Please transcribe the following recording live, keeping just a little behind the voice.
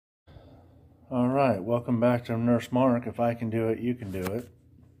All right, welcome back to Nurse Mark. If I can do it, you can do it.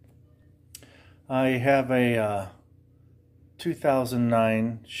 I have a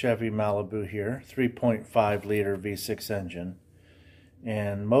 2009 Chevy Malibu here, 3.5 liter V6 engine.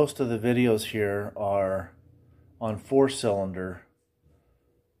 And most of the videos here are on 4-cylinder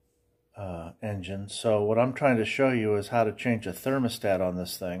engine. So what I'm trying to show you is how to change a thermostat on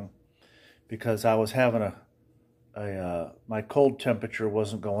this thing, because I was having my cold temperature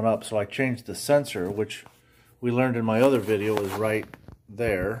wasn't going up, so I changed the sensor, which we learned in my other video is right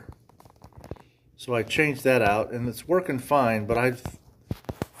there. So I changed that out, and it's working fine, but I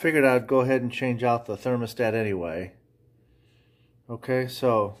figured I'd go ahead and change out the thermostat anyway. Okay,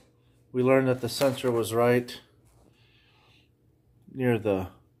 so we learned that the sensor was right near the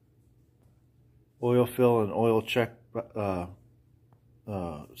oil fill and oil check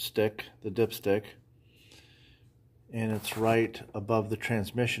stick, the dipstick. And it's right above the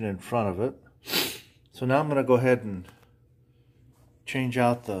transmission in front of it. So now I'm going to go ahead and change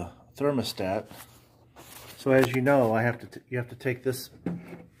out the thermostat. So as you know, you have to take this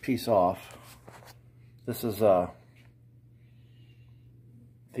piece off. This is the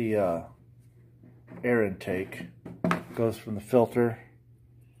air intake. It goes from the filter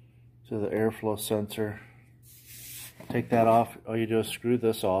to the airflow sensor. Take that off. All you do is screw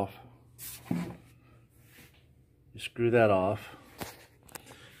this off. You screw that off,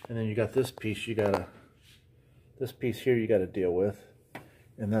 and then you got this piece. This piece here you got to deal with,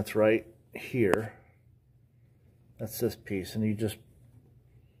 and that's right here. That's this piece, and you just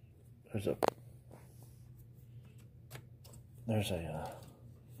this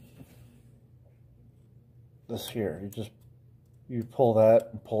here. You pull that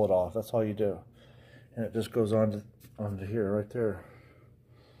and pull it off. That's all you do, and it just goes onto here, right there.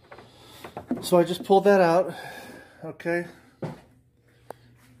 So I just pulled that out. Okay,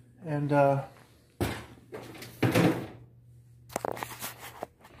 and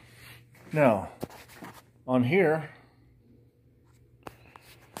now on here,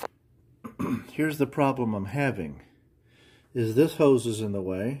 here's the problem I'm having, is this hose is in the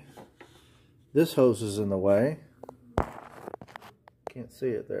way, this hose is in the way, can't see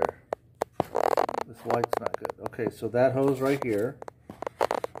it there, this light's not good. Okay, so that hose right here,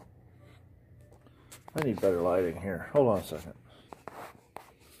 I need better lighting here. Hold on a second.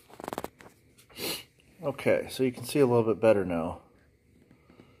 Okay, so you can see a little bit better now.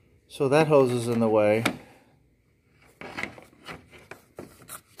 So that hose is in the way.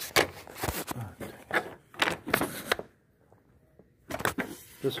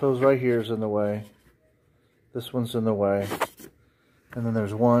 This hose right here is in the way. This one's in the way. And then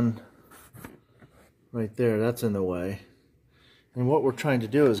there's one right there, that's in the way. And what we're trying to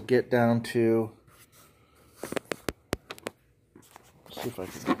do is get down to, see if I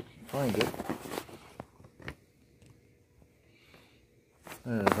can find it.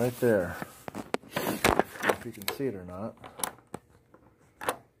 There, right there. If you can see it or not.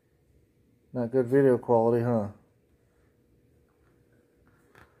 Not good video quality, huh?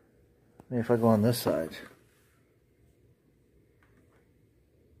 Maybe if I go on this side.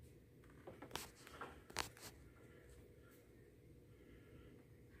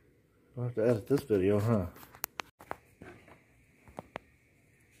 I'll have to edit this video, huh?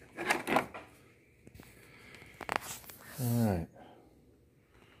 Alright,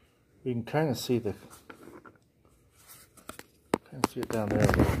 you can kind of see it down there a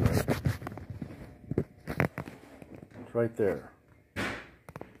little bit. It's right there.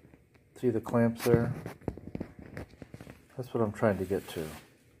 See the clamps there? That's what I'm trying to get to.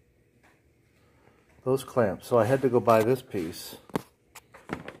 Those clamps. So I had to go buy this piece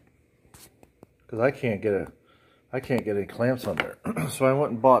because I can't get any clamps on there. So I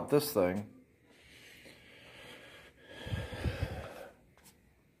went and bought this thing.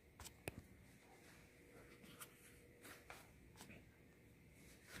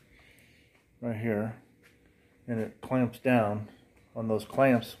 Right here, and it clamps down on those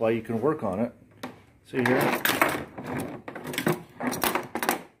clamps while you can work on it. See here?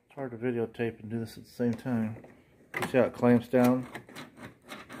 It's hard to videotape and do this at the same time. You see how it clamps down?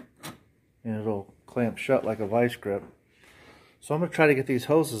 And it'll clamp shut like a vice grip. So I'm going to try to get these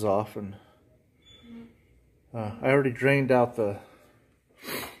hoses off, and I already drained out the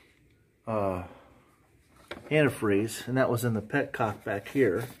antifreeze, and that was in the petcock back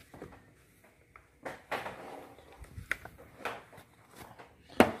here.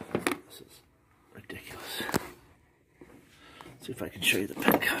 See if I can show you the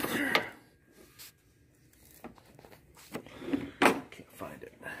petcock there. Can't find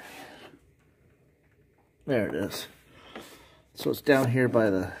it. There it is. So it's down here by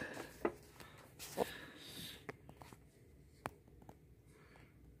the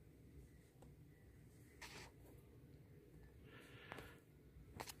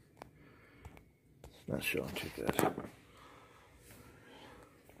Not showing too good.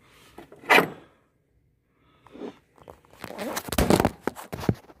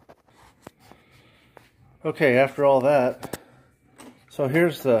 Okay, after all that, so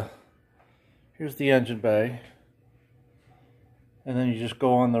here's the engine bay, and then you just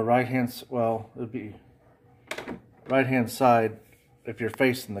go on the right hand, well, it'd be right hand side if you're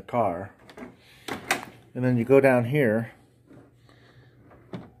facing the car, and then you go down here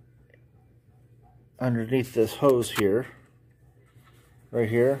underneath this hose here, right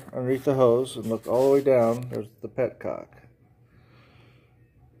here underneath the hose, and look all the way down. There's the petcock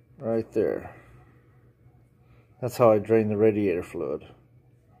right there. That's how I drain the radiator fluid.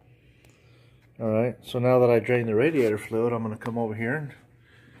 Alright, so now that I drain the radiator fluid, I'm going to come over here and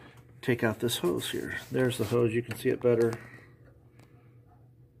take out this hose here. There's the hose, you can see it better.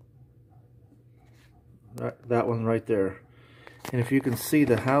 That one right there. And if you can see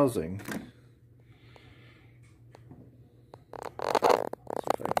the housing, let's see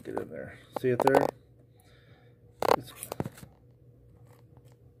if I can get in there. See it there? It's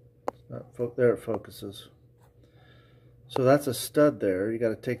not, there it focuses. So that's a stud there. You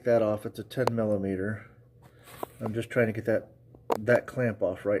got to take that off. It's a 10 millimeter. I'm just trying to get that clamp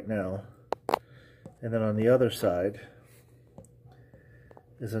off right now. And then on the other side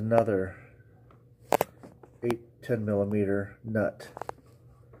is another 10 millimeter nut.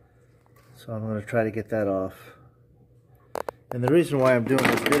 So I'm going to try to get that off. And the reason why I'm doing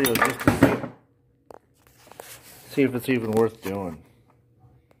this video is just to see if it's even worth doing.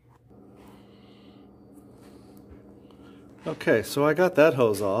 Okay, so I got that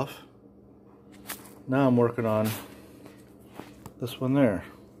hose off. Now I'm working on this one there.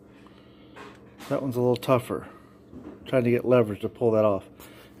 That one's a little tougher. I'm trying to get leverage to pull that off.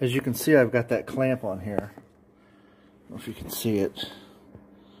 As you can see, I've got that clamp on here. I don't know if you can see it.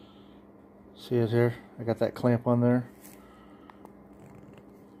 See it here? I got that clamp on there.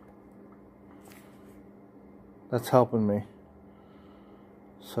 That's helping me.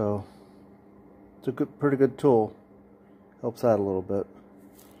 So it's a pretty good tool. Helps out a little bit.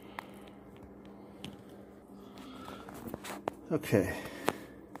 Okay.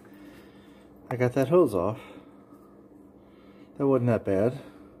 I got that hose off. That wasn't that bad.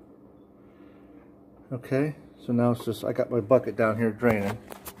 Okay, so now it's just, I got my bucket down here draining.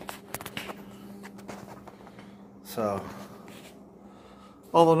 So,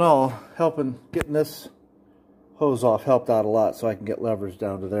 all in all, getting this hose off helped out a lot, so I can get leverage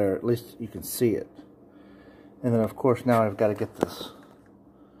down to there. At least you can see it. And then of course now I've got to get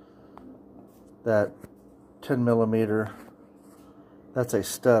that 10 millimeter, that's a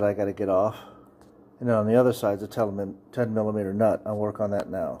stud I got to get off. And then on the other side is a 10 millimeter nut. I'll work on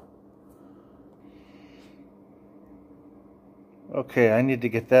that now. Okay, I need to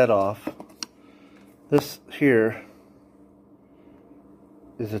get that off. This here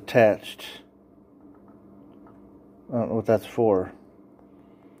is attached. I don't know what that's for,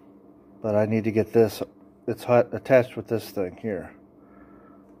 but I need to get this. It's attached with this thing here.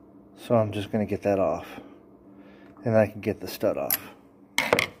 So I'm just going to get that off. And I can get the stud off.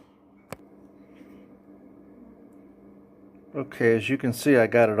 Okay, as you can see, I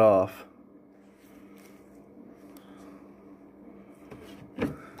got it off.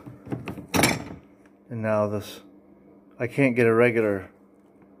 And now this, I can't get a regular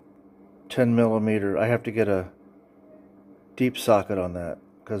 10 millimeter. I have to get a deep socket on that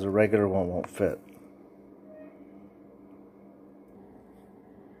because a regular one won't fit.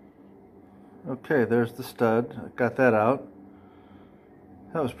 Okay, there's the stud. I got that out.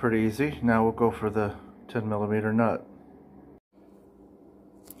 That was pretty easy. Now we'll go for the 10 millimeter nut.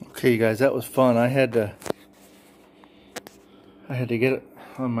 Okay, you guys, that was fun. I had to get it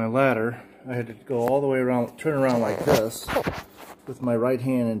on my ladder. I had to go all the way around, turn around like this with my right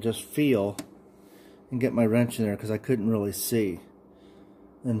hand and just feel and get my wrench in there because I couldn't really see.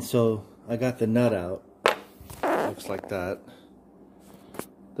 And so I got the nut out. Looks like that.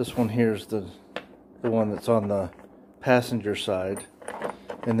 This one here is the one that's on the passenger side,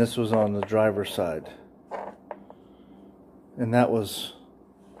 and this was on the driver's side. And that was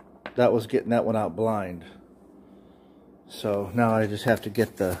getting that one out blind. So now I just have to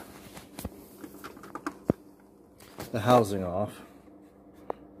get the housing off,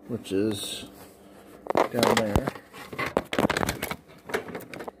 which is down there.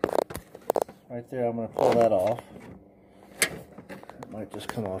 Right there, I'm going to pull that off. It might just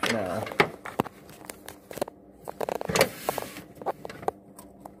come off now.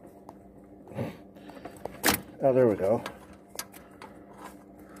 Oh, there we go.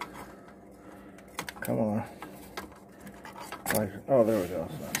 Come on. Oh, there we go.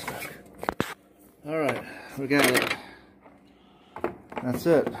 It's not stuck. Alright, we got it. That's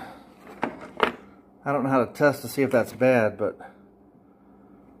it. I don't know how to test to see if that's bad, but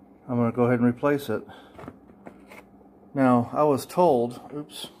I'm going to go ahead and replace it. Now, I was told,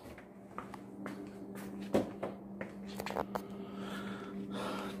 oops.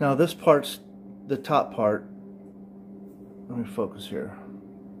 Now this part's the top part. Let me focus here.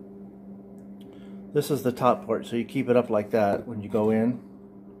 This is the top part, so you keep it up like that when you go in.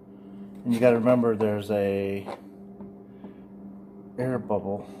 And you got to remember there's a air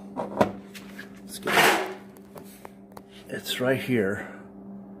bubble. Let's get it. It's right here.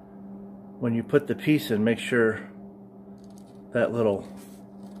 When you put the piece in, make sure that little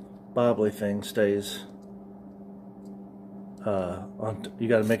bobbly thing stays on. You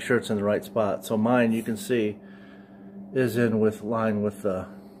got to make sure it's in the right spot. So mine, you can see, is in with line with the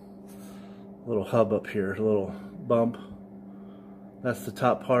little hub up here, a little bump. That's the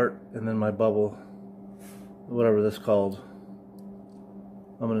top part, and then my bubble, whatever this called,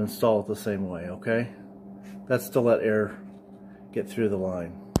 I'm going to install it the same way, okay? That's to let air get through the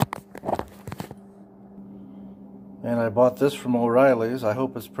line. And I bought this from O'Reilly's. I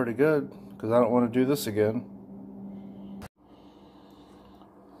hope it's pretty good, because I don't want to do this again.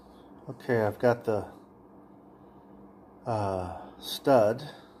 Okay, I've got the stud.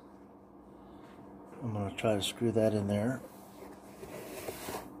 I'm going to try to screw that in there.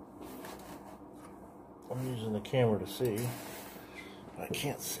 I'm using the camera to see, but I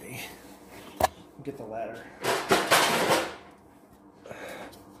can't see. Get the ladder.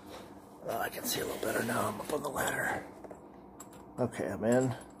 Oh, I can see a little better now. I'm up on the ladder. Okay, I'm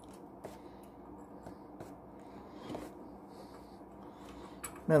in.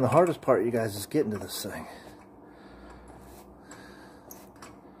 Man, the hardest part, you guys, is getting to this thing.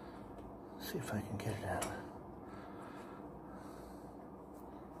 Let's see if I can get it out.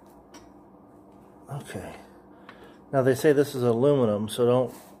 Okay. Now they say this is aluminum,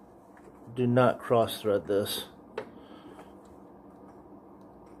 so do not cross thread this.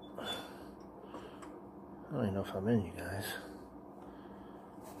 I don't even know if I'm in, you guys.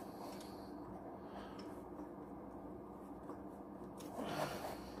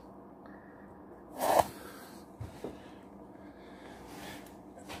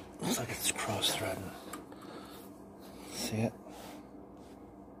 Looks like it's cross threading. See it?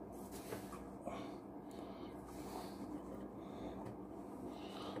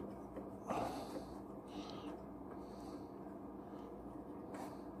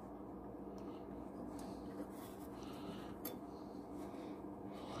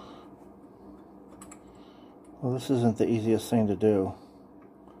 Well, this isn't the easiest thing to do.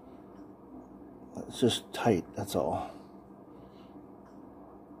 It's just tight, that's all.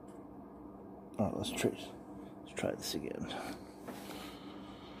 Alright, let's try this again.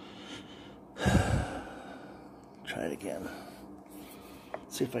 Try it again.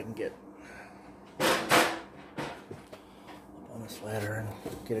 See if I can get up on this ladder and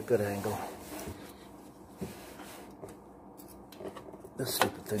get a good angle. This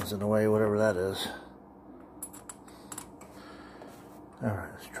stupid thing's in the way, whatever that is. Alright,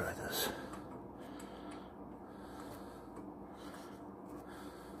 let's try this.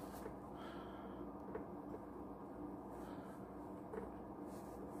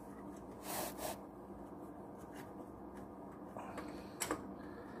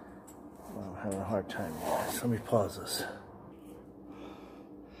 Well, I'm having a hard time, you guys. Let me pause this.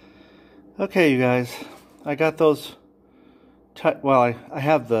 Okay, you guys. I got those. Well, I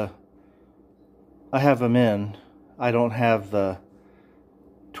have them in. I don't have the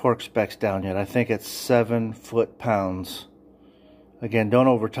torque specs down yet. I think it's 7 foot-pounds. Again, don't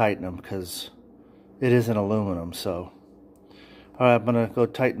over tighten them because it isn't aluminum. So, all right, I'm gonna go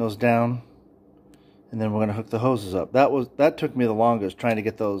tighten those down, and then we're gonna hook the hoses up. That took me the longest, trying to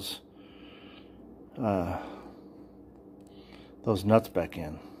get those nuts back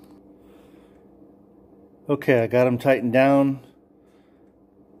in. Okay, I got them tightened down.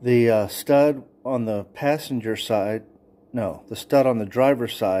 The stud on the passenger side. No, the stud on the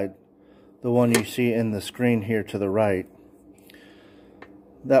driver's side, the one you see in the screen here to the right,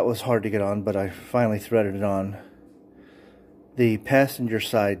 that was hard to get on, but I finally threaded it on. The passenger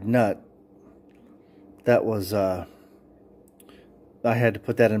side nut, that was, I had to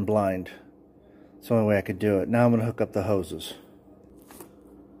put that in blind. It's the only way I could do it. Now I'm going to hook up the hoses.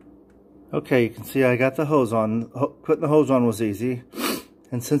 Okay, you can see I got the hose on. Putting the hose on was easy.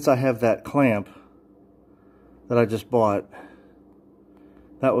 And since I have that clamp that I just bought,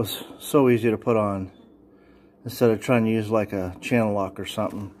 that was so easy to put on instead of trying to use like a channel lock or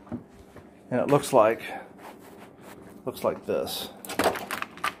something. And it looks like this.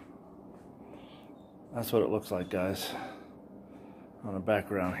 That's what it looks like, guys, on the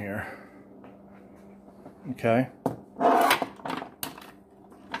background here. Okay.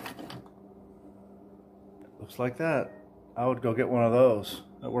 Looks like that. I would go get one of those.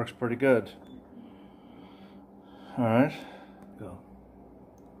 That works pretty good. Alright, go.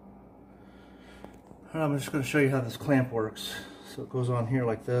 Alright, I'm just going to show you how this clamp works. So it goes on here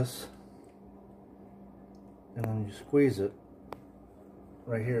like this, and then you squeeze it.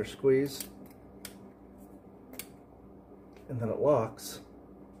 Right here, squeeze, and then it locks.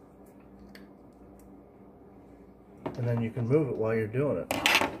 And then you can move it while you're doing it.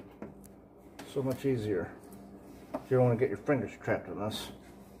 So much easier. If you don't want to get your fingers trapped in this.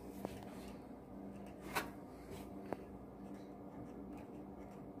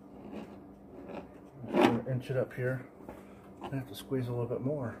 I'm going to inch it up here. I have to squeeze a little bit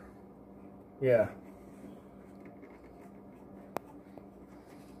more. Yeah.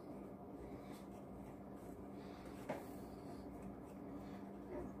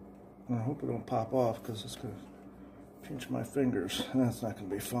 I hope it don't pop off, because it's going to pinch my fingers. That's not going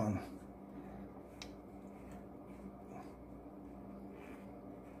to be fun.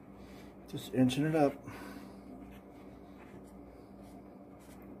 Just inching it up.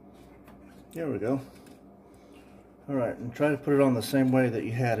 There we go. Alright, and try to put it on the same way that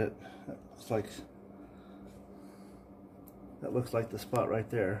you had it. That looks like the spot right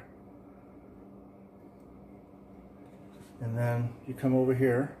there. And then you come over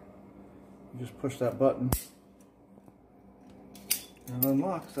here, you just push that button, and it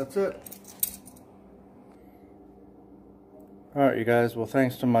unlocks. That's it. Alright, you guys, well,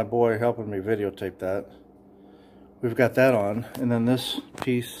 thanks to my boy helping me videotape that. We've got that on, and then this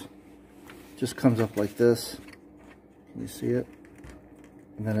piece just comes up like this. Can you see it?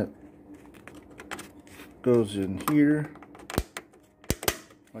 And then it goes in here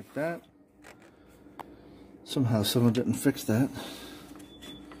like that. Somehow someone didn't fix that.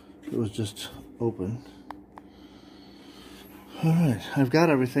 It was just open. Alright, I've got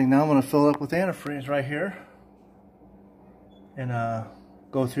everything. Now I'm going to fill it up with antifreeze right here. And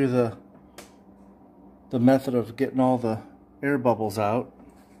go through the method of getting all the air bubbles out.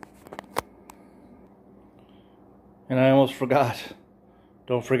 And I almost forgot.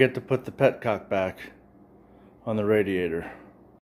 Don't forget to put the petcock back on the radiator.